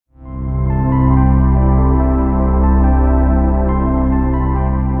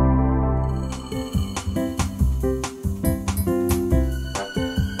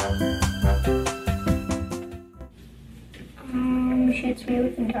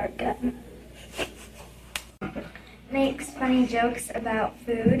dart gun. Makes funny jokes about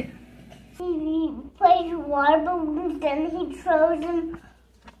food. He plays water balloons, then he throws them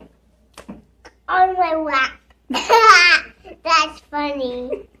on my lap. That's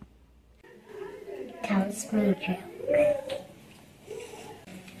funny. Tells me a joke.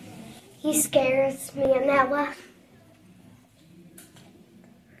 He scares me and Ella.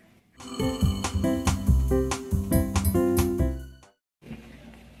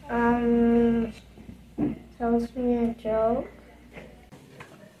 Tells me a joke.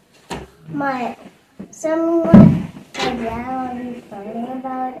 My dad will be funny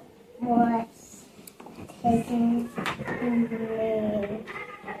about it was taking me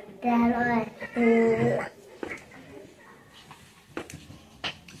that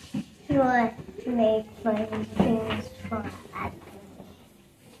he would make funny things for us.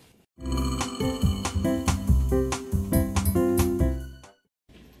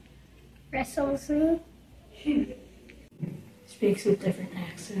 Wrestles me. Speaks with different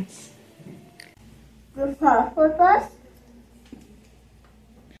accents. Good talk with us.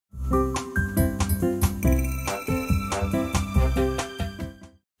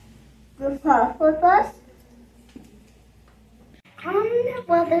 Good talk with us.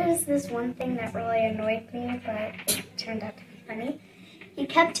 Well, there's this one thing that really annoyed me, but it turned out to be funny. He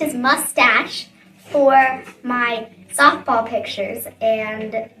kept his mustache for my softball pictures,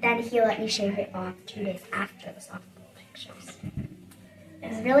 and then he let me shave it off 2 days after the softball pictures. It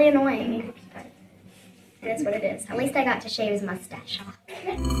was really annoying, but it is what it is. At least I got to shave his mustache off.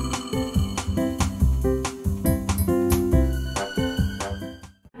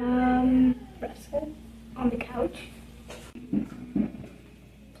 Wrestle on the couch.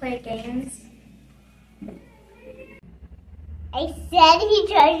 Play games. I said he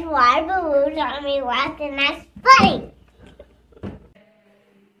throws water balloons on me lap, and that's funny.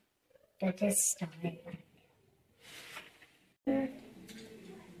 They're just starting.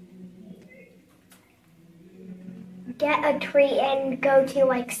 Get a treat and go to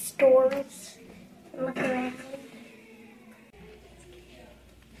like stores and look around.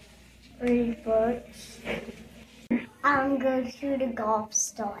 Read books. Go to the golf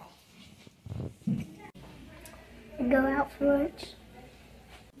store. Go out for lunch.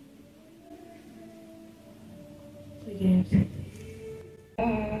 Play games.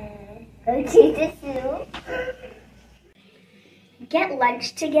 Go to the zoo. Get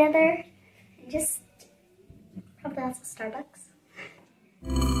lunch together. Just probably also Starbucks.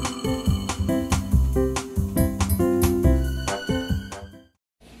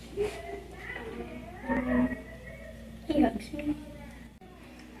 He hugs me.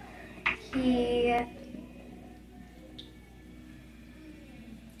 He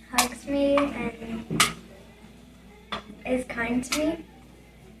hugs me and is kind to me.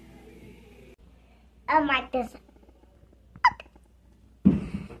 Like this.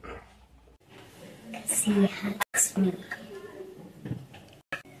 He hugs me.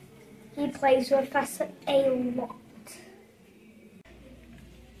 He plays with us a lot.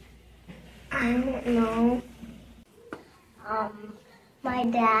 I don't know. My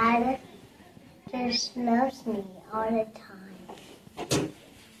dad just loves me all the time.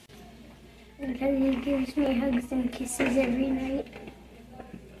 Because he gives me hugs and kisses every night.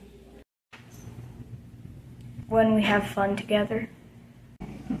 When we have fun together.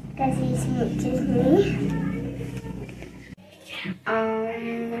 Because he smooches me.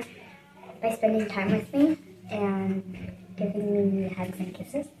 By spending time with me and giving me hugs and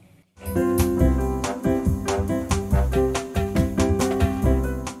kisses.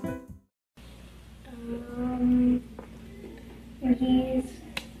 When he's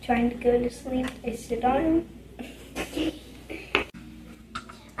trying to go to sleep, I sit on him.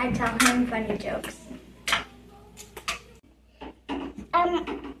 I tell him funny jokes. I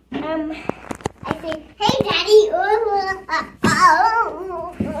say, hey daddy,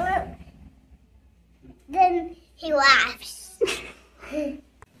 then he laughs.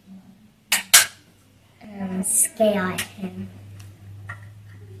 Scare him.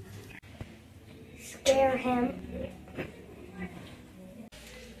 Scare him.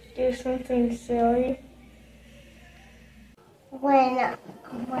 Do something silly. When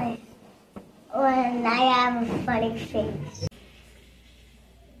I have a funny face.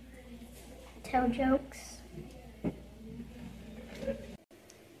 Tell jokes.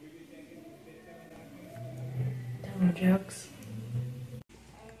 Tell jokes.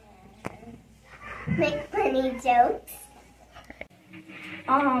 Make funny jokes.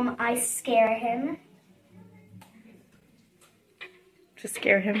 I scare him. To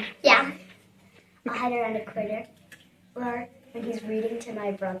scare him? Yeah. I'll hide around a critter. Or when he's reading to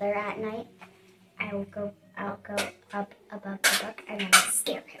my brother at night, I'll go up above the book and I'll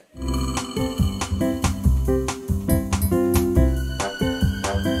scare him.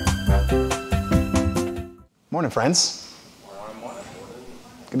 Morning, friends.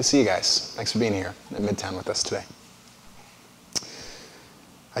 Good to see you guys. Thanks for being here in Midtown with us today.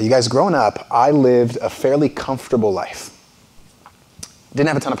 You guys, growing up, I lived a fairly comfortable life. Didn't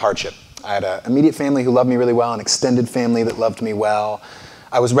have a ton of hardship. I had an immediate family who loved me really well, an extended family that loved me well.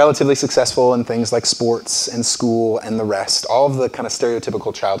 I was relatively successful in things like sports and school and the rest. All of the kind of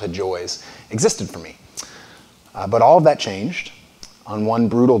stereotypical childhood joys existed for me. But all of that changed on one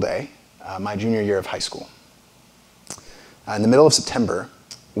brutal day, my junior year of high school. In the middle of September,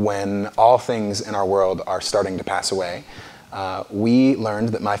 when all things in our world are starting to pass away, we learned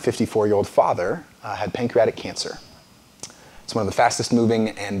that my 54-year-old father had pancreatic cancer. It's one of the fastest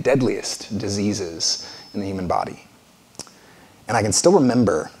moving and deadliest diseases in the human body. And I can still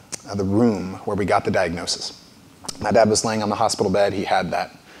remember the room where we got the diagnosis. My dad was laying on the hospital bed. He had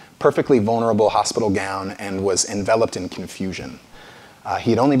that perfectly vulnerable hospital gown and was enveloped in confusion. He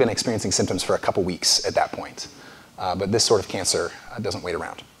had only been experiencing symptoms for a couple weeks at that point. But this sort of cancer doesn't wait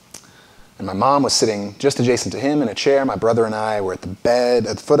around. And my mom was sitting just adjacent to him in a chair. My brother and I were at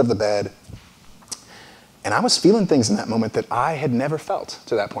the foot of the bed. And I was feeling things in that moment that I had never felt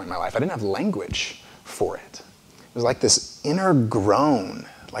to that point in my life. I didn't have language for it. It was like this inner groan,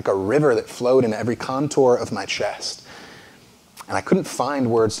 like a river that flowed into every contour of my chest. And I couldn't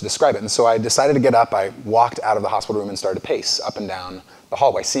find words to describe it. And so I decided to get up. I walked out of the hospital room and started to pace up and down the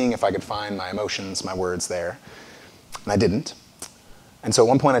hallway, seeing if I could find my emotions, my words there. And I didn't. And so at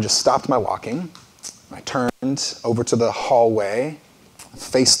one point I just stopped my walking. I turned over to the hallway,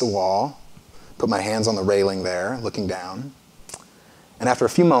 faced the wall, put my hands on the railing there, looking down. And after a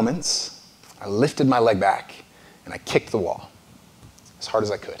few moments, I lifted my leg back and I kicked the wall as hard as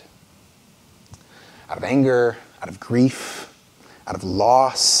I could. Out of anger, out of grief, out of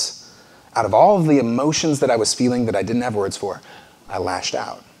loss, out of all of the emotions that I was feeling that I didn't have words for, I lashed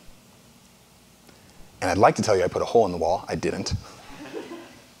out. And I'd like to tell you I put a hole in the wall. I didn't.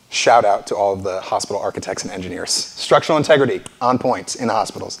 Shout out to all of the hospital architects and engineers. Structural integrity on point in the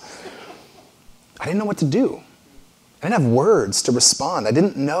hospitals. I didn't know what to do. I didn't have words to respond. I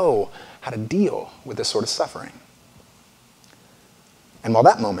didn't know how to deal with this sort of suffering. And while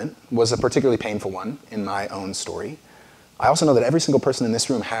that moment was a particularly painful one in my own story, I also know that every single person in this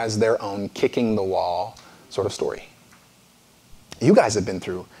room has their own kicking the wall sort of story. You guys have been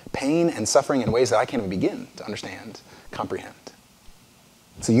through pain and suffering in ways that I can't even begin to understand, comprehend.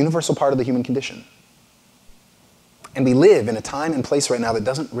 It's a universal part of the human condition. And we live in a time and place right now that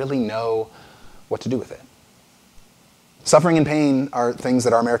doesn't really know what to do with it. Suffering and pain are things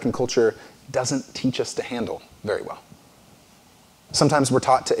that our American culture doesn't teach us to handle very well. Sometimes we're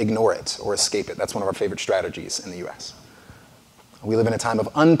taught to ignore it or escape it. That's one of our favorite strategies in the US. We live in a time of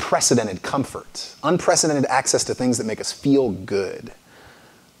unprecedented comfort, unprecedented access to things that make us feel good.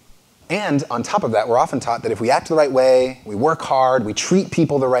 And on top of that, we're often taught that if we act the right way, we work hard, we treat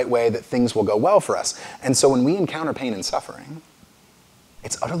people the right way, that things will go well for us. And so when we encounter pain and suffering,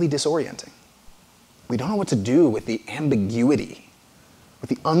 it's utterly disorienting. We don't know what to do with the ambiguity, with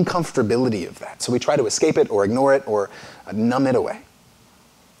the uncomfortability of that. So we try to escape it or ignore it or numb it away.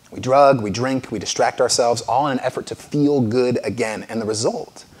 We drug, we drink, we distract ourselves, all in an effort to feel good again. And the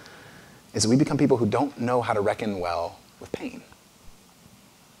result is that we become people who don't know how to reckon well with pain.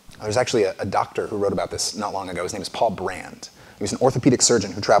 There's actually a doctor who wrote about this not long ago. His name is Paul Brand. He was an orthopedic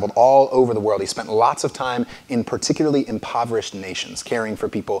surgeon who traveled all over the world. He spent lots of time in particularly impoverished nations, caring for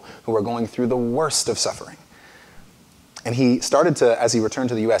people who were going through the worst of suffering. And he started to, as he returned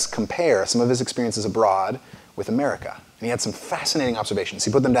to the US, compare some of his experiences abroad with America. And he had some fascinating observations.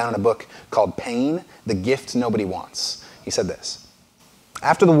 He put them down in a book called Pain, the Gift Nobody Wants. He said this: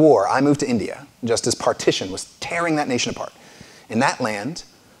 "After the war, I moved to India, just as partition was tearing that nation apart. In that land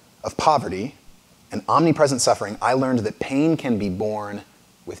of poverty and omnipresent suffering, I learned that pain can be borne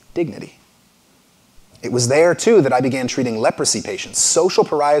with dignity. It was there, too, that I began treating leprosy patients, social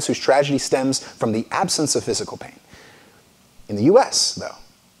pariahs whose tragedy stems from the absence of physical pain. In the US, though,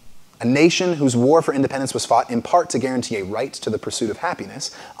 a nation whose war for independence was fought in part to guarantee a right to the pursuit of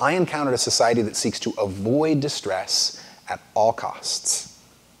happiness, I encountered a society that seeks to avoid distress at all costs.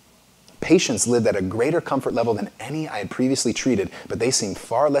 Patients lived at a greater comfort level than any I had previously treated, but they seemed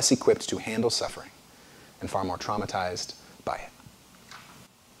far less equipped to handle suffering and far more traumatized by it."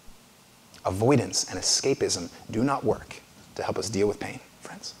 Avoidance and escapism do not work to help us deal with pain,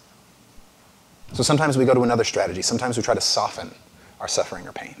 friends. So sometimes we go to another strategy. Sometimes we try to soften our suffering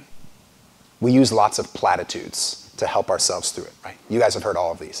or pain. We use lots of platitudes to help ourselves through it, right? You guys have heard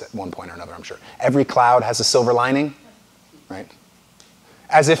all of these at one point or another, I'm sure. Every cloud has a silver lining, right?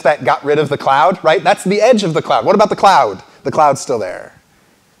 As if that got rid of the cloud, right? That's the edge of the cloud. What about the cloud? The cloud's still there.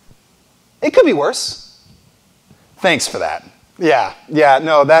 It could be worse. Thanks for that. Yeah,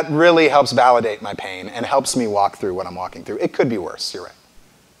 no, that really helps validate my pain and helps me walk through what I'm walking through. It could be worse, you're right.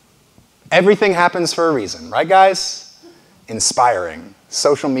 Everything happens for a reason, right, guys? Inspiring.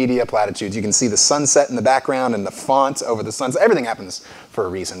 Social media platitudes. You can see the sunset in the background and the font over the sunset. Everything happens for a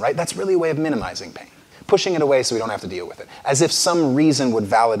reason, right? That's really a way of minimizing pain. Pushing it away so we don't have to deal with it. As if some reason would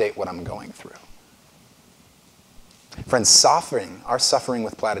validate what I'm going through. Friends, our suffering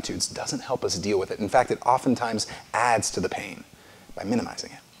with platitudes doesn't help us deal with it. In fact, it oftentimes adds to the pain by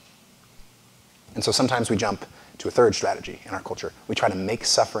minimizing it. And so sometimes we jump to a third strategy in our culture. We try to make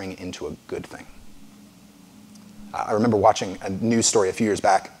suffering into a good thing. I remember watching a news story a few years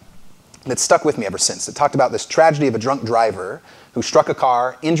back that stuck with me ever since. It talked about this tragedy of a drunk driver who struck a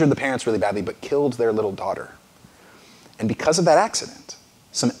car, injured the parents really badly, but killed their little daughter. And because of that accident,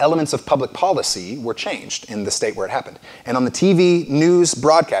 some elements of public policy were changed in the state where it happened. And on the TV news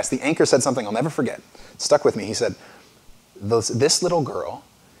broadcast, the anchor said something I'll never forget. It stuck with me. He said, "This little girl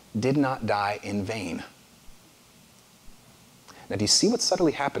did not die in vain." Now, do you see what's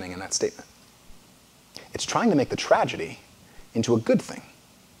subtly happening in that statement? It's trying to make the tragedy into a good thing.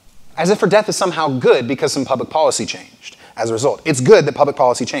 As if her death is somehow good because some public policy changed. As a result, it's good that public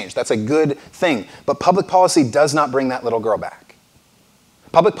policy changed. That's a good thing. But public policy does not bring that little girl back.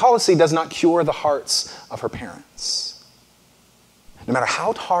 Public policy does not cure the hearts of her parents. No matter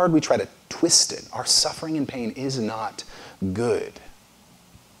how hard we try to twist it, our suffering and pain is not good.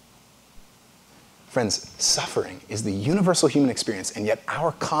 Friends, suffering is the universal human experience, and yet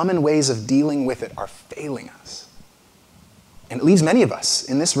our common ways of dealing with it are failing us. And it leaves many of us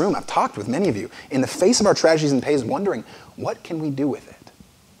in this room, I've talked with many of you, in the face of our tragedies and pains, wondering, what can we do with it?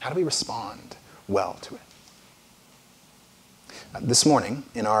 How do we respond well to it? This morning,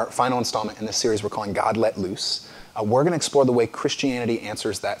 in our final installment in this series we're calling God Let Loose, we're going to explore the way Christianity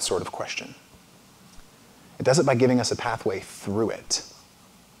answers that sort of question. It does it by giving us a pathway through it,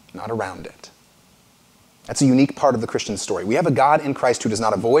 not around it. That's a unique part of the Christian story. We have a God in Christ who does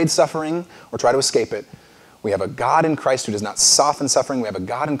not avoid suffering or try to escape it. We have a God in Christ who does not soften suffering. We have a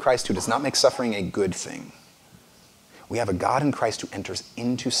God in Christ who does not make suffering a good thing. We have a God in Christ who enters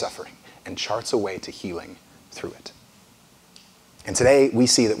into suffering and charts a way to healing through it. And today we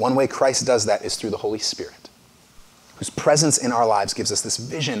see that one way Christ does that is through the Holy Spirit, whose presence in our lives gives us this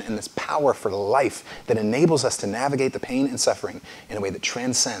vision and this power for life that enables us to navigate the pain and suffering in a way that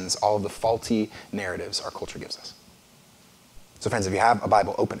transcends all of the faulty narratives our culture gives us. So friends, if you have a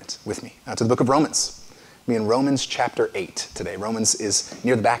Bible, open it with me to the book of Romans. We're in Romans chapter 8 today. Romans is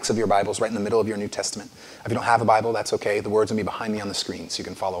near the backs of your Bibles, right in the middle of your New Testament. If you don't have a Bible, that's okay. The words will be behind me on the screen, so you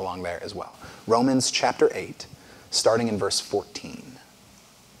can follow along there as well. Romans chapter 8, starting in verse 14.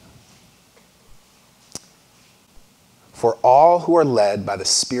 For all who are led by the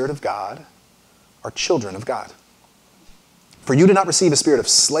Spirit of God are children of God. For you did not receive a spirit of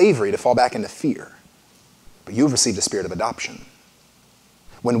slavery to fall back into fear, but you have received a spirit of adoption.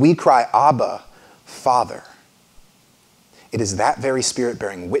 When we cry, Abba, Father, it is that very Spirit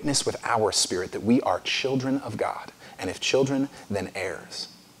bearing witness with our spirit that we are children of God, and if children, then heirs.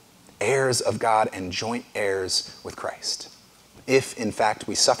 Heirs of God and joint heirs with Christ, if in fact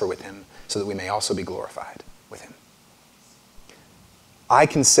we suffer with him, so that we may also be glorified with him. I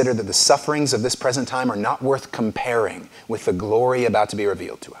consider that the sufferings of this present time are not worth comparing with the glory about to be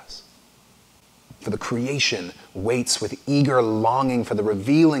revealed to us. For the creation waits with eager longing for the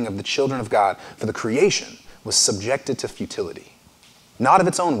revealing of the children of God. For the creation was subjected to futility, not of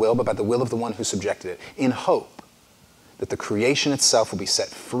its own will, but by the will of the one who subjected it, in hope that the creation itself will be set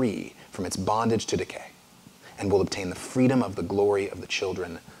free from its bondage to decay and will obtain the freedom of the glory of the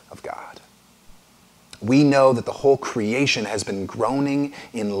children of God. We know that the whole creation has been groaning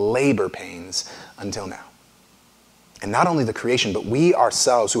in labor pains until now. And not only the creation, but we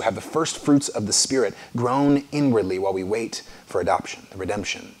ourselves who have the first fruits of the Spirit groan inwardly while we wait for adoption, the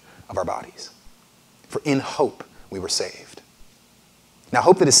redemption of our bodies. For in hope we were saved. Now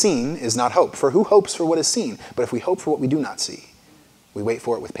hope that is seen is not hope, for who hopes for what is seen? But if we hope for what we do not see, we wait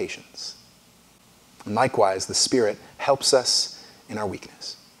for it with patience. And likewise, the Spirit helps us in our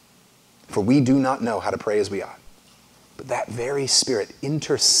weakness. For we do not know how to pray as we ought. But that very Spirit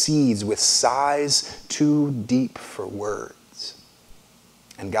intercedes with sighs too deep for words.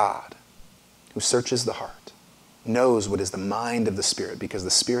 And God, who searches the heart, knows what is the mind of the Spirit, because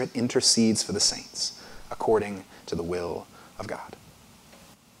the Spirit intercedes for the saints according to the will of God.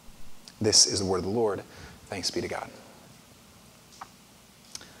 This is the word of the Lord. Thanks be to God.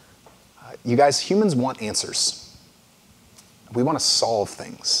 You guys, humans want answers. We want to solve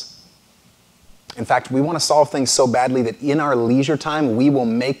things. In fact, we want to solve things so badly that in our leisure time, we will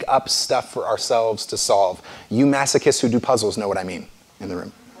make up stuff for ourselves to solve. You masochists who do puzzles know what I mean in the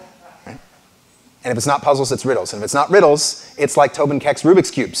room. Right? And if it's not puzzles, it's riddles. And if it's not riddles, it's like Tobin Keck's Rubik's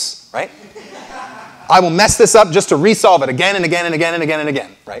Cubes, right? I will mess this up just to resolve it again and again and again and again and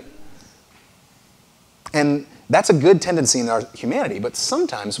again, right? And that's a good tendency in our humanity, but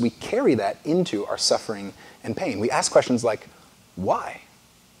sometimes we carry that into our suffering and pain. We ask questions like, why?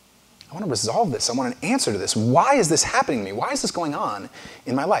 I want to resolve this. I want an answer to this. Why is this happening to me? Why is this going on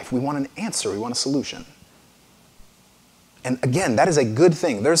in my life? We want an answer. We want a solution. And again, that is a good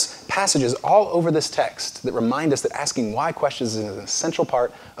thing. There's passages all over this text that remind us that asking why questions is an essential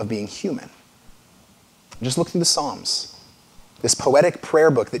part of being human. Just look through the Psalms. This poetic prayer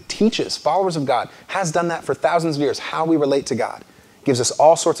book that teaches followers of God, has done that for thousands of years, how we relate to God, gives us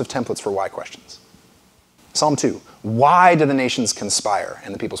all sorts of templates for why questions. Psalm 2, why do the nations conspire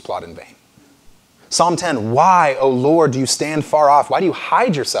and the peoples plot in vain? Psalm 10, why, O Lord, do you stand far off? Why do you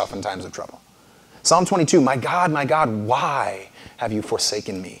hide yourself in times of trouble? Psalm 22, my God, why have you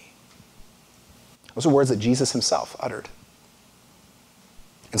forsaken me? Those are words that Jesus himself uttered.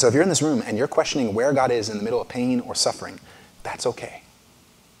 And so if you're in this room and you're questioning where God is in the middle of pain or suffering, that's okay.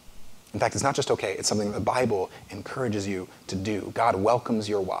 In fact, it's not just okay, it's something that the Bible encourages you to do. God welcomes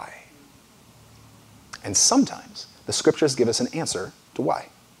your why. And sometimes the scriptures give us an answer to why.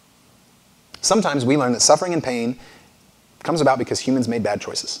 Sometimes we learn that suffering and pain comes about because humans made bad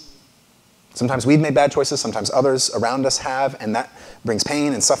choices. Sometimes we've made bad choices, sometimes others around us have, and that brings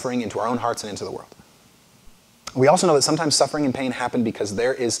pain and suffering into our own hearts and into the world. We also know that sometimes suffering and pain happen because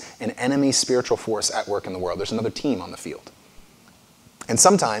there is an enemy spiritual force at work in the world. There's another team on the field. And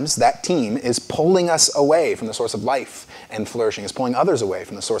sometimes that team is pulling us away from the source of life and flourishing, is pulling others away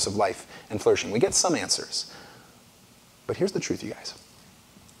from the source of life and flourishing. We get some answers. But here's the truth, you guys.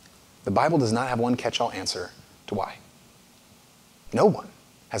 The Bible does not have one catch-all answer to why. No one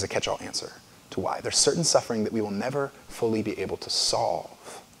has a catch-all answer to why. There's certain suffering that we will never fully be able to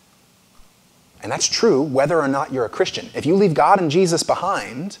solve. And that's true whether or not you're a Christian. If you leave God and Jesus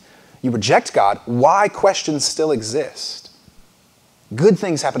behind, you reject God, why questions still exist. Good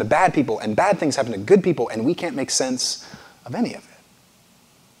things happen to bad people, and bad things happen to good people, and we can't make sense of any of it.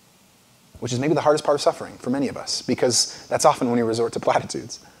 Which is maybe the hardest part of suffering for many of us, because that's often when we resort to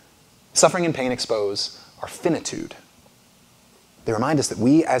platitudes. Suffering and pain expose our finitude. They remind us that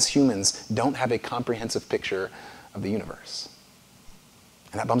we as humans don't have a comprehensive picture of the universe.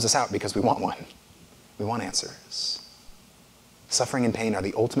 And that bums us out because we want one. We want answers. Suffering and pain are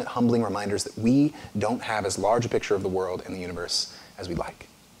the ultimate humbling reminders that we don't have as large a picture of the world and the universe as we'd like.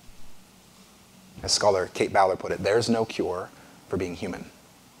 As scholar Kate Bowler put it, there's no cure for being human.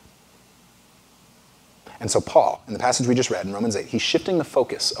 And so Paul, in the passage we just read in Romans 8, he's shifting the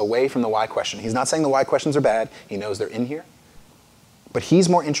focus away from the why question. He's not saying the why questions are bad. He knows they're in here. But he's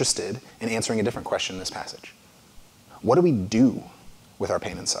more interested in answering a different question in this passage. What do we do with our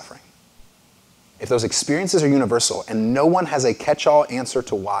pain and suffering? If those experiences are universal and no one has a catch-all answer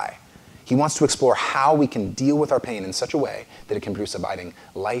to why, he wants to explore how we can deal with our pain in such a way that it can produce abiding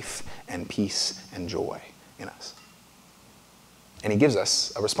life and peace and joy in us. And he gives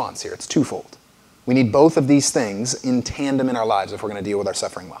us a response here. It's twofold. We need both of these things in tandem in our lives if we're going to deal with our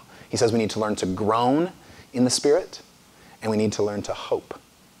suffering well. He says we need to learn to groan in the Spirit, and we need to learn to hope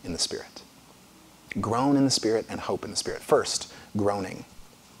in the Spirit. Groan in the Spirit and hope in the Spirit. First, groaning.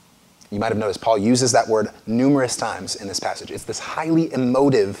 You might have noticed Paul uses that word numerous times in this passage. It's this highly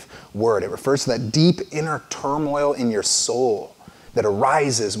emotive word. It refers to that deep inner turmoil in your soul that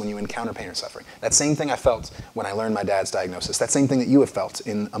arises when you encounter pain or suffering. That same thing I felt when I learned my dad's diagnosis. That same thing that you have felt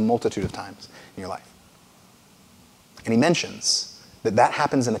in a multitude of times in your life. And he mentions that that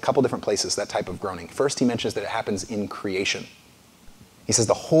happens in a couple different places, that type of groaning. First, he mentions that it happens in creation. He says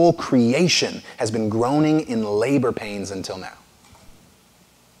the whole creation has been groaning in labor pains until now.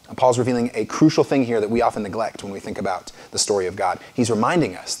 Paul's revealing a crucial thing here that we often neglect when we think about the story of God. He's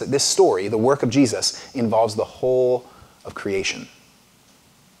reminding us that this story, the work of Jesus, involves the whole of creation.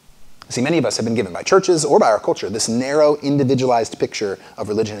 See, many of us have been given by churches or by our culture this narrow, individualized picture of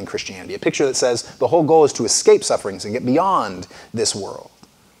religion and Christianity, a picture that says the whole goal is to escape sufferings and get beyond this world.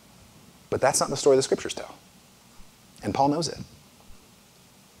 But that's not the story the scriptures tell. And Paul knows it.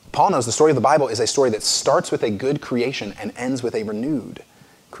 Paul knows the story of the Bible is a story that starts with a good creation and ends with a renewed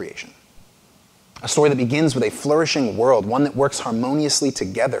creation. A story that begins with a flourishing world, one that works harmoniously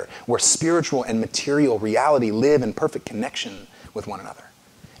together, where spiritual and material reality live in perfect connection with one another.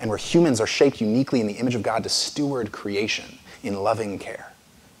 and where humans are shaped uniquely in the image of God to steward creation in loving care,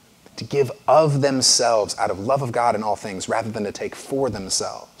 to give of themselves out of love of God in all things rather than to take for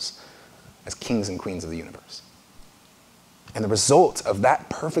themselves as kings and queens of the universe. And the result of that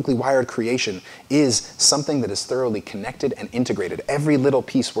perfectly wired creation is something that is thoroughly connected and integrated. Every little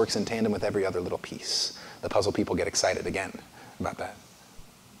piece works in tandem with every other little piece. The puzzle people get excited again about that.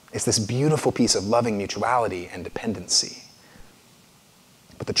 It's this beautiful piece of loving mutuality and dependency.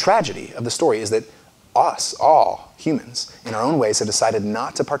 But the tragedy of the story is that us, all humans, in our own ways have decided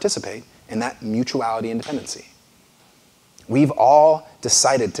not to participate in that mutuality and dependency. We've all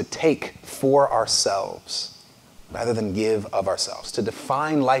decided to take for ourselves rather than give of ourselves, to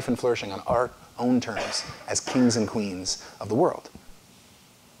define life and flourishing on our own terms as kings and queens of the world.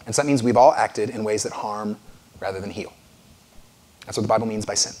 And so that means we've all acted in ways that harm rather than heal. That's what the Bible means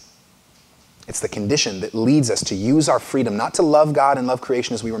by sin. It's the condition that leads us to use our freedom not to love God and love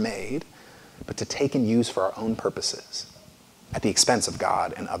creation as we were made, but to take and use for our own purposes at the expense of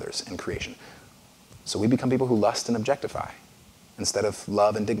God and others and creation. So we become people who lust and objectify instead of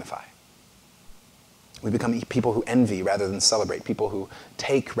love and dignify. We become people who envy rather than celebrate, people who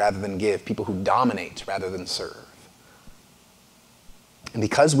take rather than give, people who dominate rather than serve. And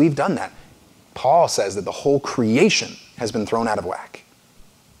because we've done that, Paul says that the whole creation has been thrown out of whack.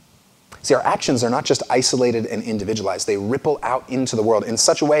 See, our actions are not just isolated and individualized. They ripple out into the world in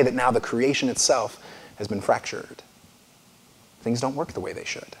such a way that now the creation itself has been fractured. Things don't work the way they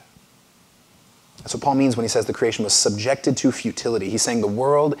should. That's what Paul means when he says the creation was subjected to futility. He's saying the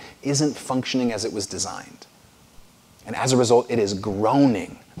world isn't functioning as it was designed. And as a result, it is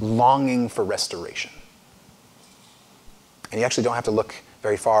groaning, longing for restoration. And you actually don't have to look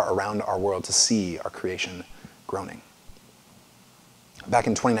very far around our world to see our creation groaning. Back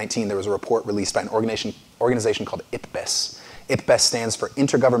in 2019, there was a report released by an organization called IPBES. IPBES stands for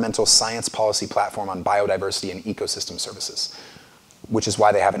Intergovernmental Science Policy Platform on Biodiversity and Ecosystem Services, which is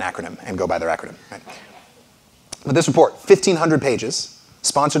why they have an acronym and go by their acronym. Right? But this report, 1,500 pages,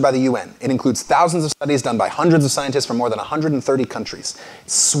 sponsored by the UN. It includes thousands of studies done by hundreds of scientists from more than 130 countries.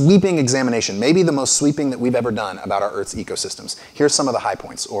 Sweeping examination, maybe the most sweeping that we've ever done about our Earth's ecosystems. Here's some of the high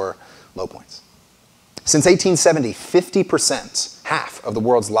points or low points. Since 1870, 50%, half of the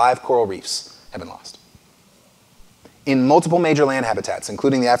world's live coral reefs have been lost. In multiple major land habitats,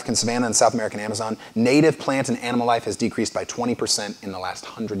 including the African savanna and South American Amazon, native plant and animal life has decreased by 20% in the last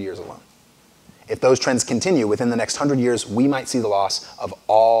 100 years alone. If those trends continue, within the next 100 years, we might see the loss of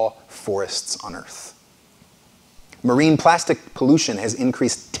all forests on Earth. Marine plastic pollution has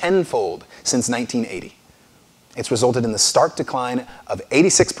increased tenfold since 1980. It's resulted in the stark decline of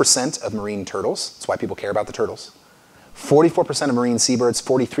 86% of marine turtles. That's why people care about the turtles. 44% of marine seabirds,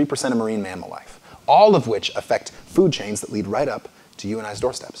 43% of marine mammal life, all of which affect food chains that lead right up to you and I's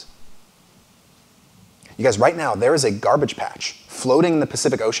doorsteps. You guys, right now, there is a garbage patch floating in the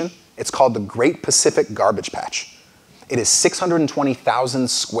Pacific Ocean. It's called the Great Pacific Garbage Patch. It is 620,000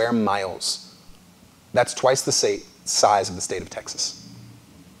 square miles. That's twice the size of the state of Texas.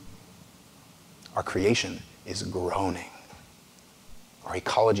 Our creation is groaning. Our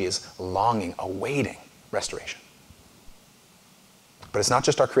ecology is longing, awaiting restoration. But it's not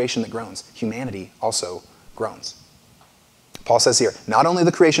just our creation that groans. Humanity also groans. Paul says here, not only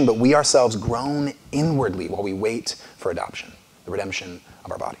the creation, but we ourselves groan inwardly while we wait for adoption, the redemption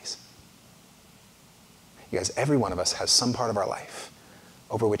of our bodies. You guys, every one of us has some part of our life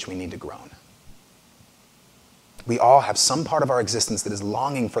over which we need to groan. We all have some part of our existence that is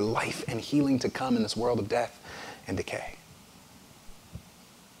longing for life and healing to come in this world of death and decay.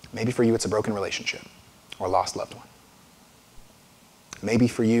 Maybe for you it's a broken relationship or a lost loved one. Maybe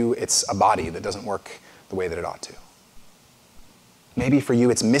for you it's a body that doesn't work the way that it ought to. Maybe for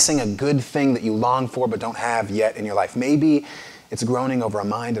you it's missing a good thing that you long for but don't have yet in your life. Maybe it's groaning over a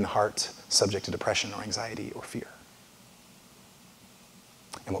mind and heart subject to depression or anxiety or fear.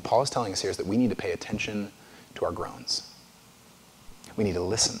 And what Paul is telling us here is that we need to pay attention to our groans. We need to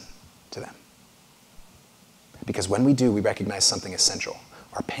listen to them. Because when we do, we recognize something essential.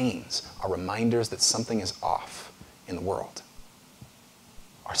 Our pains are reminders that something is off in the world.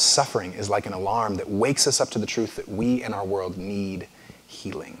 Our suffering is like an alarm that wakes us up to the truth that we and our world need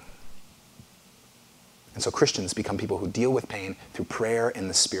healing. And so Christians become people who deal with pain through prayer in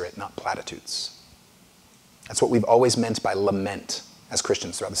the Spirit, not platitudes. That's what we've always meant by lament as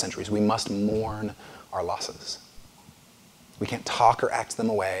Christians throughout the centuries. We must mourn our losses. We can't talk or act them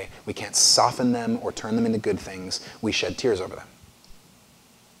away. We can't soften them or turn them into good things. We shed tears over them.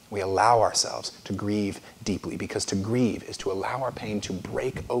 We allow ourselves to grieve deeply, because to grieve is to allow our pain to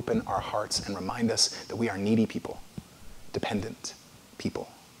break open our hearts and remind us that we are needy people, dependent people,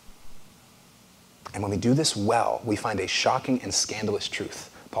 And when we do this well, we find a shocking and scandalous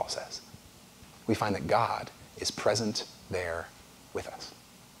truth, Paul says. We find that God is present there with us.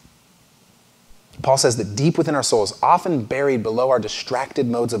 Paul says that deep within our souls, often buried below our distracted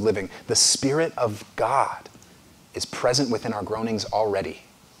modes of living, the Spirit of God is present within our groanings already.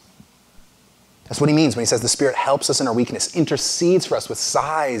 That's what he means when he says the Spirit helps us in our weakness, intercedes for us with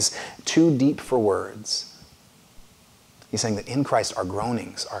sighs too deep for words. He's saying that in Christ, our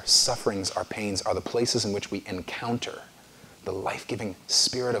groanings, our sufferings, our pains are the places in which we encounter the life-giving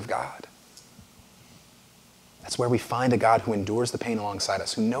Spirit of God. That's where we find a God who endures the pain alongside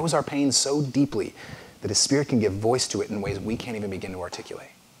us, who knows our pain so deeply that his Spirit can give voice to it in ways we can't even begin to articulate.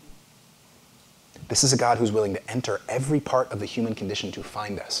 This is a God who's willing to enter every part of the human condition to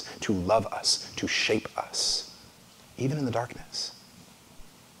find us, to love us, to shape us, even in the darkness.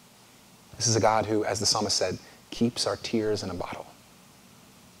 This is a God who, as the psalmist said, keeps our tears in a bottle,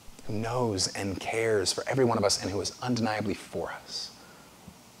 who knows and cares for every one of us and who is undeniably for us.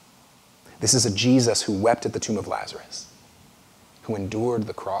 This is a Jesus who wept at the tomb of Lazarus, who endured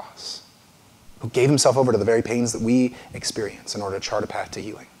the cross, who gave himself over to the very pains that we experience in order to chart a path to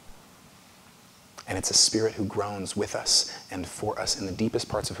healing. And it's a Spirit who groans with us and for us in the deepest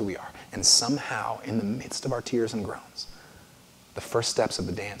parts of who we are. And somehow, in the midst of our tears and groans, the first steps of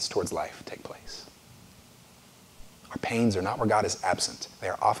the dance towards life take place. Our pains are not where God is absent. They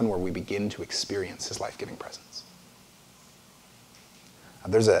are often where we begin to experience his life-giving presence.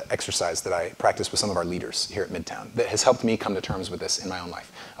 There's an exercise that I practice with some of our leaders here at Midtown that has helped me come to terms with this in my own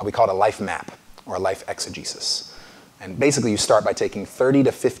life. We call it a life map or a life exegesis. And basically you start by taking 30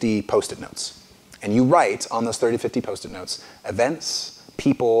 to 50 Post-it notes. And you write on those 30 to 50 Post-it notes events,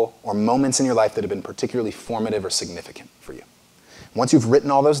 people, or moments in your life that have been particularly formative or significant for you. Once you've written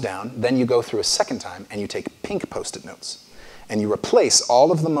all those down, then you go through a second time and you take pink Post-it notes. And you replace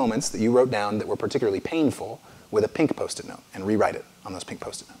all of the moments that you wrote down that were particularly painful with a pink Post-it note and rewrite it on those pink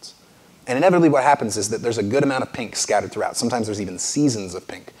Post-it notes. And inevitably what happens is that there's a good amount of pink scattered throughout. Sometimes there's even seasons of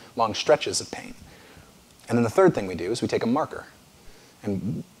pink, long stretches of pain. And then the third thing we do is we take a marker.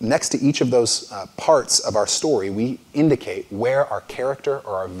 And next to each of those parts of our story, we indicate where our character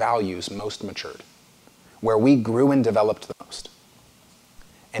or our values most matured, where we grew and developed the most.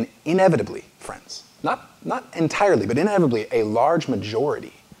 And inevitably, friends, not entirely, but inevitably, a large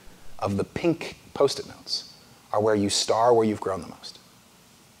majority of the pink Post-it notes are where you star where you've grown the most.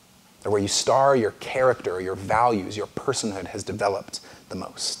 They're where you star your character, your values, your personhood has developed the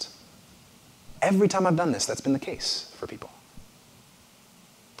most. Every time I've done this, that's been the case for people.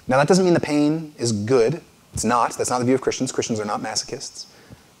 Now, that doesn't mean the pain is good. It's not. That's not the view of Christians. Christians are not masochists.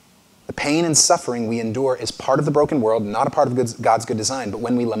 The pain and suffering we endure is part of the broken world, not a part of God's good design. But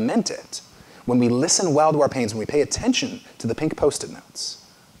when we lament it, when we listen well to our pains, when we pay attention to the pink Post-it notes,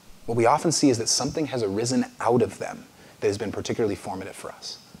 what we often see is that something has arisen out of them that has been particularly formative for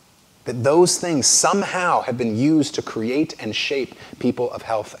us. That those things somehow have been used to create and shape people of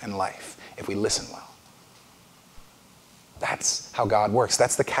health and life, if we listen well. That's how God works.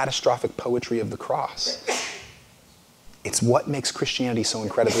 That's the catastrophic poetry of the cross. It's what makes Christianity so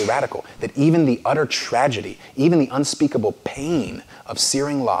incredibly radical, that even the utter tragedy, even the unspeakable pain of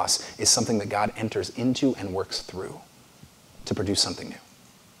searing loss is something that God enters into and works through to produce something new.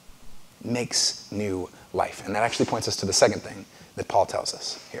 Makes new life. And that actually points us to the second thing that Paul tells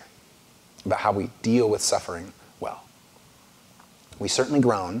us here about how we deal with suffering well. We certainly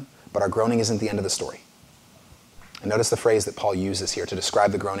groan, but our groaning isn't the end of the story. And notice the phrase that Paul uses here to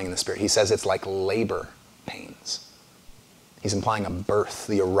describe the groaning in the Spirit. He says it's like labor pains. He's implying a birth,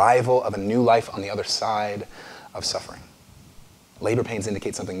 the arrival of a new life on the other side of suffering. Labor pains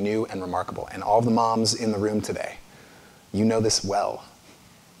indicate something new and remarkable. And all of the moms in the room today, you know this well.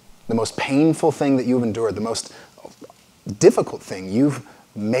 The most painful thing that you've endured, the most difficult thing you've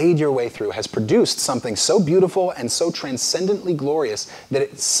made your way through has produced something so beautiful and so transcendently glorious that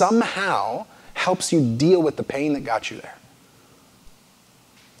it somehow helps you deal with the pain that got you there.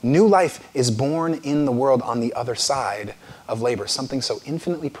 New life is born in the world on the other side of labor, something so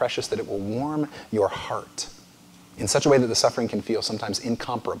infinitely precious that it will warm your heart in such a way that the suffering can feel sometimes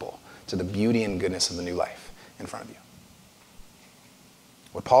incomparable to the beauty and goodness of the new life in front of you.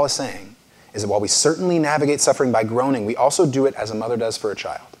 What Paul is saying is that while we certainly navigate suffering by groaning, we also do it as a mother does for a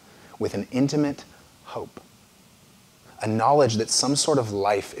child, with an intimate hope. A knowledge that some sort of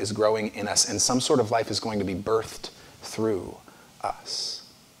life is growing in us and some sort of life is going to be birthed through us.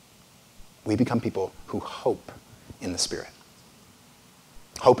 We become people who hope in the Spirit.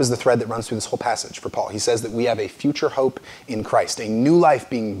 Hope is the thread that runs through this whole passage for Paul. He says that we have a future hope in Christ, a new life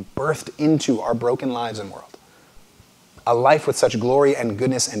being birthed into our broken lives and world. A life with such glory and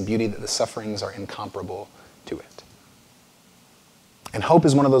goodness and beauty that the sufferings are incomparable to it. And hope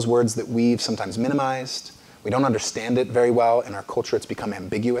is one of those words that we've sometimes minimized. We don't understand it very well. In our culture, it's become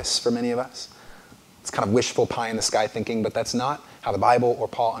ambiguous for many of us. It's kind of wishful pie-in-the-sky thinking, but that's not how the Bible or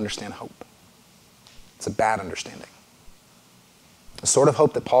Paul understand hope. It's a bad understanding. The sort of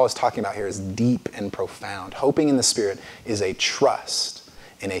hope that Paul is talking about here is deep and profound. Hoping in the Spirit is a trust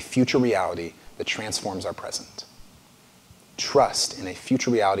in a future reality that transforms our present. Trust in a future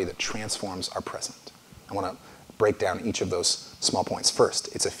reality that transforms our present. I want to break down each of those small points.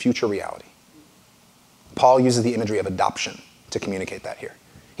 First, it's a future reality. Paul uses the imagery of adoption to communicate that here.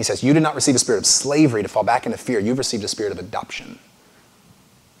 He says, you did not receive a spirit of slavery to fall back into fear. You've received a spirit of adoption.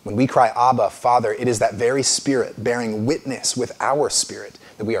 When we cry, Abba, Father, it is that very Spirit bearing witness with our spirit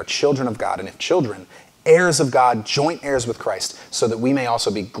that we are children of God. And if children, heirs of God, joint heirs with Christ, so that we may also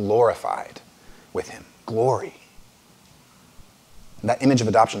be glorified with him. Glory. That image of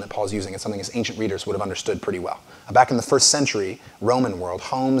adoption that Paul's using is something his ancient readers would have understood pretty well. Back in the first century Roman world,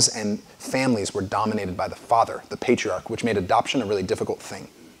 homes and families were dominated by the father, the patriarch, which made adoption a really difficult thing.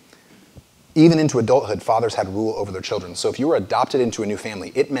 Even into adulthood, fathers had rule over their children. So if you were adopted into a new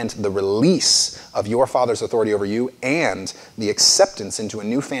family, it meant the release of your father's authority over you and the acceptance into a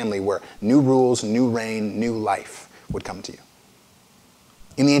new family where new rules, new reign, new life would come to you.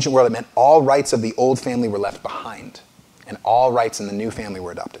 In the ancient world, it meant all rights of the old family were left behind, and all rights in the new family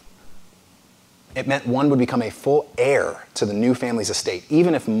were adopted. It meant one would become a full heir to the new family's estate.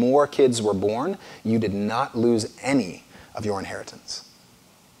 Even if more kids were born, you did not lose any of your inheritance.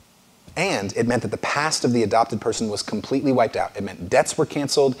 And it meant that the past of the adopted person was completely wiped out. It meant debts were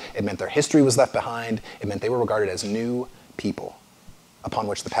canceled. It meant their history was left behind. It meant they were regarded as new people upon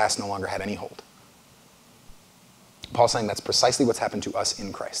which the past no longer had any hold. Paul's saying that's precisely what's happened to us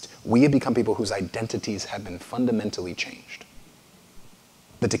in Christ. We have become people whose identities have been fundamentally changed.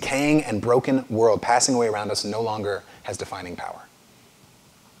 The decaying and broken world passing away around us no longer has defining power.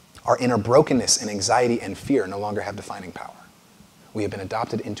 Our inner brokenness and anxiety and fear no longer have defining power. We have been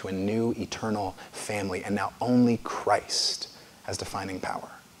adopted into a new eternal family, and now only Christ has defining power.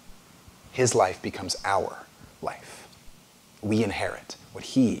 His life becomes our life. We inherit what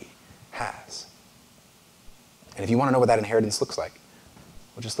he has. And if you want to know what that inheritance looks like,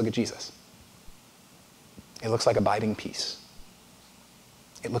 well, just look at Jesus. It looks like abiding peace.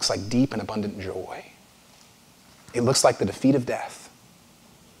 It looks like deep and abundant joy. It looks like the defeat of death.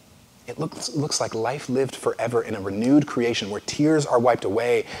 It looks like life lived forever in a renewed creation where tears are wiped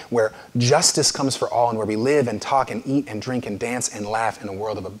away, where justice comes for all, and where we live and talk and eat and drink and dance and laugh in a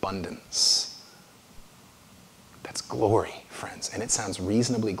world of abundance. That's glory, friends, and it sounds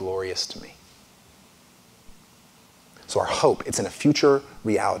reasonably glorious to me. So our hope, it's in a future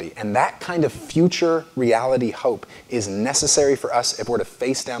reality. And that kind of future reality hope is necessary for us if we're to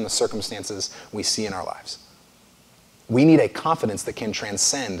face down the circumstances we see in our lives. We need a confidence that can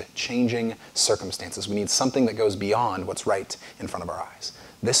transcend changing circumstances. We need something that goes beyond what's right in front of our eyes.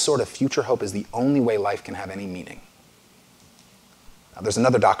 This sort of future hope is the only way life can have any meaning. Now, there's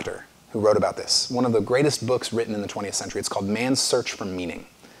another doctor who wrote about this. One of the greatest books written in the 20th century. It's called Man's Search for Meaning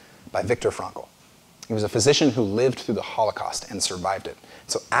by Viktor Frankl. He was a physician who lived through the Holocaust and survived it.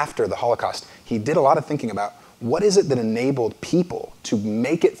 So after the Holocaust, he did a lot of thinking about what is it that enabled people to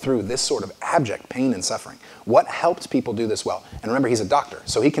make it through this sort of abject pain and suffering? What helped people do this well? And remember, he's a doctor,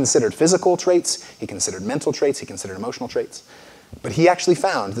 so he considered physical traits, he considered mental traits, he considered emotional traits. But he actually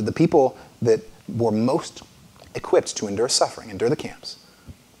found that the people that were most equipped to endure suffering, endure the camps,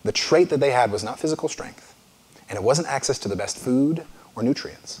 the trait that they had was not physical strength, and it wasn't access to the best food or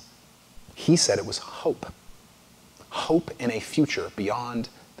nutrients. He said it was hope. Hope in a future beyond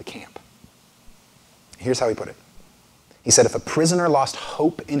the camp. Here's how he put it. He said if a prisoner lost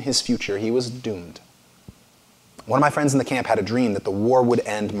hope in his future, he was doomed. One of my friends in the camp had a dream that the war would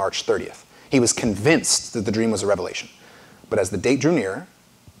end March 30th. He was convinced that the dream was a revelation. But as the date drew nearer,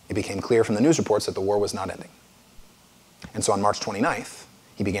 it became clear from the news reports that the war was not ending. And so on March 29th,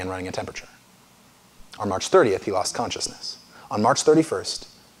 he began running a temperature. On March 30th, he lost consciousness. On March 31st,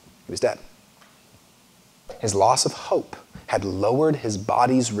 he was dead. His loss of hope had lowered his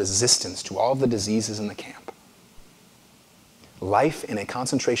body's resistance to all of the diseases in the camp. Life in a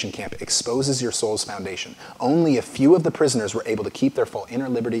concentration camp exposes your soul's foundation. Only a few of the prisoners were able to keep their full inner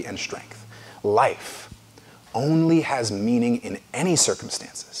liberty and strength. Life only has meaning in any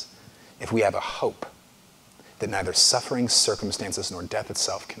circumstances if we have a hope that neither suffering, circumstances, nor death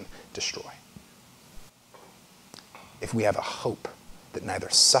itself can destroy. If we have a hope that neither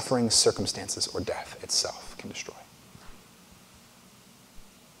suffering, circumstances, or death itself can destroy.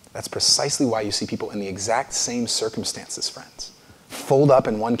 That's precisely why you see people in the exact same circumstances, friends, fold up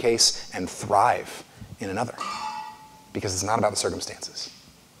in one case and thrive in another. Because it's not about the circumstances.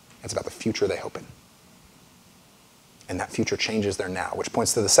 It's about the future they hope in. And that future changes their now, which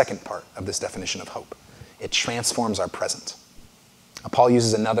points to the second part of this definition of hope. It transforms our present. Paul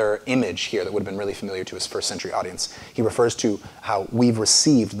uses another image here that would have been really familiar to his first century audience. He refers to how we've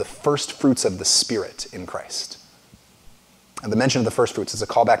received the first fruits of the Spirit in Christ. And the mention of the first fruits is a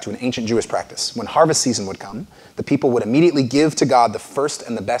callback to an ancient Jewish practice. When harvest season would come, the people would immediately give to God the first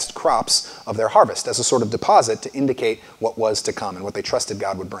and the best crops of their harvest as a sort of deposit to indicate what was to come and what they trusted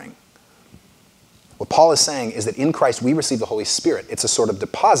God would bring. What Paul is saying is that in Christ we receive the Holy Spirit. It's a sort of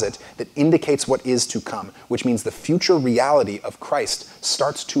deposit that indicates what is to come, which means the future reality of Christ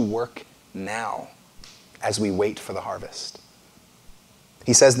starts to work now as we wait for the harvest.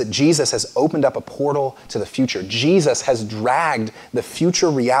 He says that Jesus has opened up a portal to the future. Jesus has dragged the future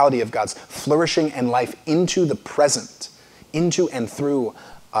reality of God's flourishing and life into the present, into and through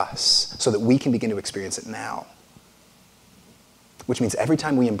us, so that we can begin to experience it now. Which means every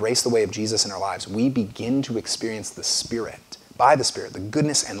time we embrace the way of Jesus in our lives, we begin to experience the Spirit, by the Spirit, the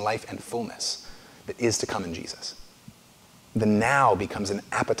goodness and life and fullness that is to come in Jesus. The now becomes an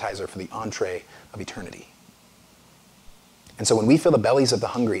appetizer for the entree of eternity. And so when we fill the bellies of the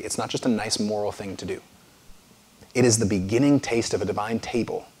hungry, it's not just a nice moral thing to do. It is the beginning taste of a divine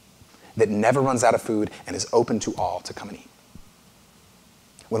table that never runs out of food and is open to all to come and eat.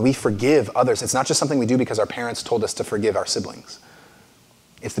 When we forgive others, it's not just something we do because our parents told us to forgive our siblings.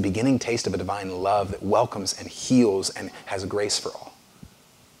 It's the beginning taste of a divine love that welcomes and heals and has grace for all.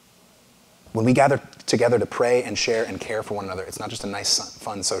 When we gather together to pray and share and care for one another, it's not just a nice,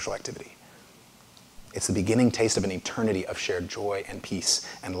 fun social activity. It's the beginning taste of an eternity of shared joy and peace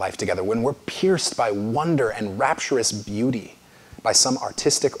and life together. When we're pierced by wonder and rapturous beauty, by some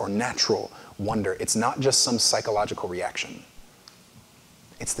artistic or natural wonder, it's not just some psychological reaction.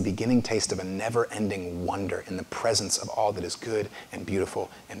 It's the beginning taste of a never-ending wonder in the presence of all that is good and beautiful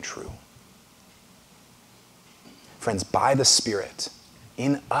and true. Friends, by the Spirit,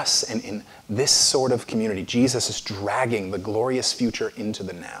 in us and in this sort of community, Jesus is dragging the glorious future into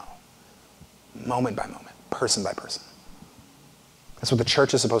the now. Moment by moment, person by person. That's what the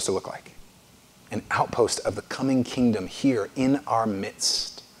church is supposed to look like. An outpost of the coming kingdom here in our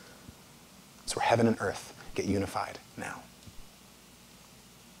midst. It's where heaven and earth get unified now.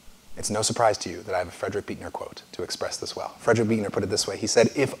 It's no surprise to you that I have a Frederick Buechner quote to express this well. Frederick Buechner put it this way. He said,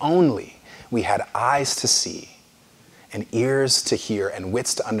 "If only we had eyes to see and ears to hear and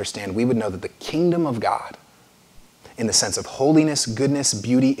wits to understand, we would know that the kingdom of God, in the sense of holiness, goodness,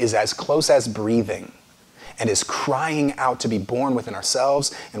 beauty, is as close as breathing and is crying out to be born within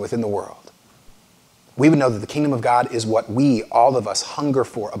ourselves and within the world. We would know that the kingdom of God is what we, all of us, hunger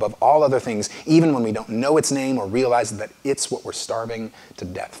for above all other things, even when we don't know its name or realize that it's what we're starving to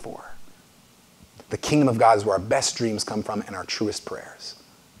death for. The kingdom of God is where our best dreams come from and our truest prayers.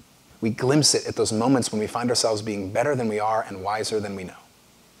 We glimpse it at those moments when we find ourselves being better than we are and wiser than we know.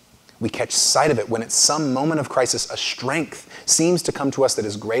 We catch sight of it when at some moment of crisis, a strength seems to come to us that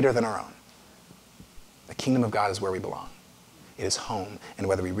is greater than our own. The kingdom of God is where we belong. It is home, and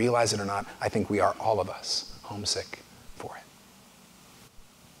whether we realize it or not, I think we are, all of us, homesick for it.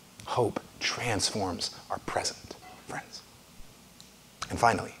 Hope transforms our present, friends. And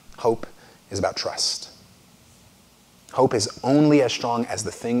finally, hope is about trust. Hope is only as strong as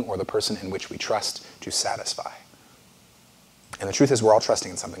the thing or the person in which we trust to satisfy. And the truth is, we're all trusting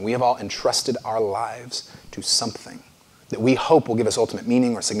in something. We have all entrusted our lives to something that we hope will give us ultimate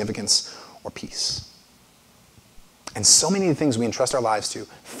meaning or significance or peace. And so many of the things we entrust our lives to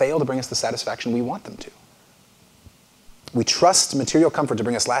fail to bring us the satisfaction we want them to. We trust material comfort to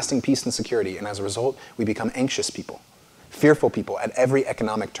bring us lasting peace and security, and as a result, we become anxious people, fearful people at every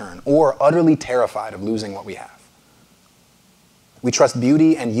economic turn, or utterly terrified of losing what we have. We trust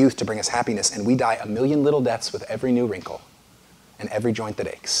beauty and youth to bring us happiness, and we die a million little deaths with every new wrinkle and every joint that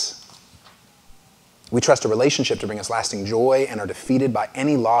aches. We trust a relationship to bring us lasting joy and are defeated by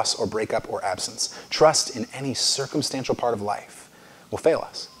any loss or breakup or absence. Trust in any circumstantial part of life will fail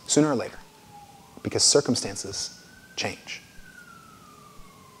us sooner or later because circumstances change.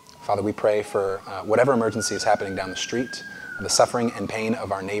 Father, we pray for whatever emergency is happening down the street, the suffering and pain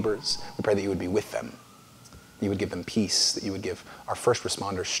of our neighbors. We pray that you would be with them. You would give them peace, that you would give our first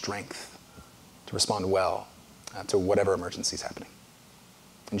responders strength to respond well to whatever emergency is happening.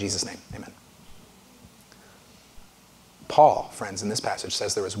 In Jesus' name, amen. Paul, friends, in this passage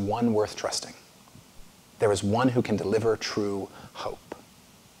says there is one worth trusting. There is one who can deliver true hope.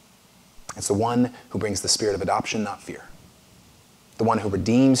 It's the one who brings the spirit of adoption, not fear. the one who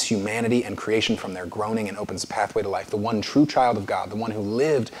redeems humanity and creation from their groaning and opens a pathway to life, the one true child of God, the one who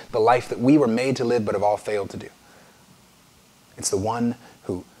lived the life that we were made to live but have all failed to do. It's the one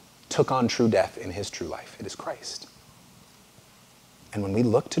who took on true death in his true life. It is Christ. And when we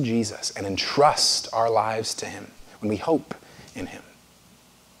look to Jesus and entrust our lives to him, when we hope in him,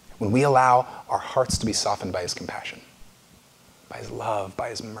 when we allow our hearts to be softened by his compassion, by his love, by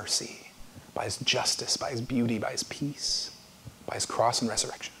his mercy, by his justice, by his beauty, by his peace, by his cross and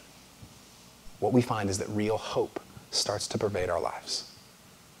resurrection, what we find is that real hope starts to pervade our lives.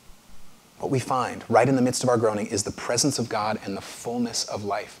 What we find right in the midst of our groaning is the presence of God and the fullness of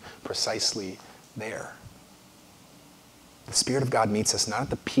life precisely there. The Spirit of God meets us not at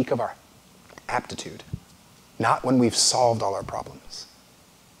the peak of our aptitude, not when we've solved all our problems,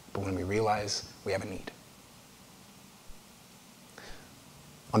 but when we realize we have a need.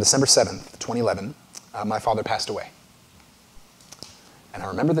 On December 7th, 2011, my father passed away. And I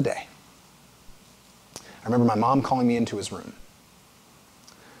remember the day. I remember my mom calling me into his room.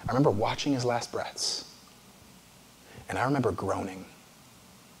 I remember watching his last breaths. And I remember groaning.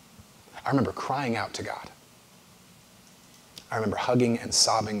 I remember crying out to God. I remember hugging and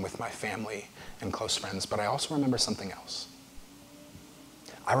sobbing with my family and close friends, but I also remember something else.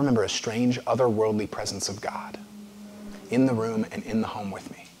 I remember a strange, otherworldly presence of God in the room and in the home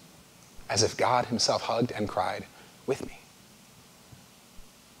with me, as if God himself hugged and cried with me.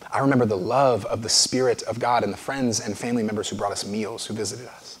 I remember the love of the Spirit of God and the friends and family members who brought us meals, who visited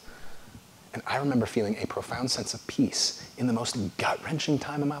us. And I remember feeling a profound sense of peace in the most gut-wrenching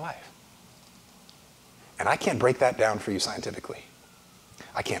time of my life. And I can't break that down for you scientifically.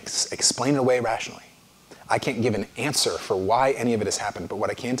 I can't explain it away rationally. I can't give an answer for why any of it has happened, but what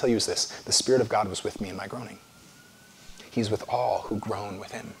I can tell you is this: the Spirit of God was with me in my groaning. He's with all who groan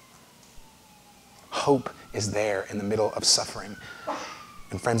with him. Hope is there in the middle of suffering.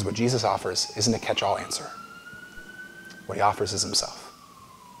 And friends, what Jesus offers isn't a catch-all answer. What he offers is himself.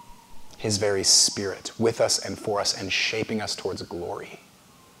 His very Spirit with us and for us and shaping us towards glory.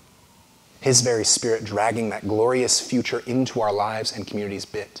 His very Spirit dragging that glorious future into our lives and communities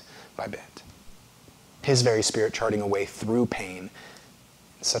bit by bit. His very Spirit charting a way through pain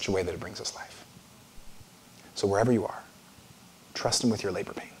in such a way that it brings us life. So wherever you are, trust him with your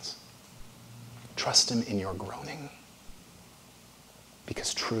labor pains. Trust him in your groaning.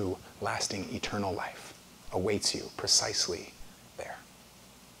 Because true, lasting, eternal life awaits you precisely there.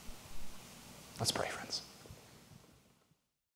 Let's pray, friends.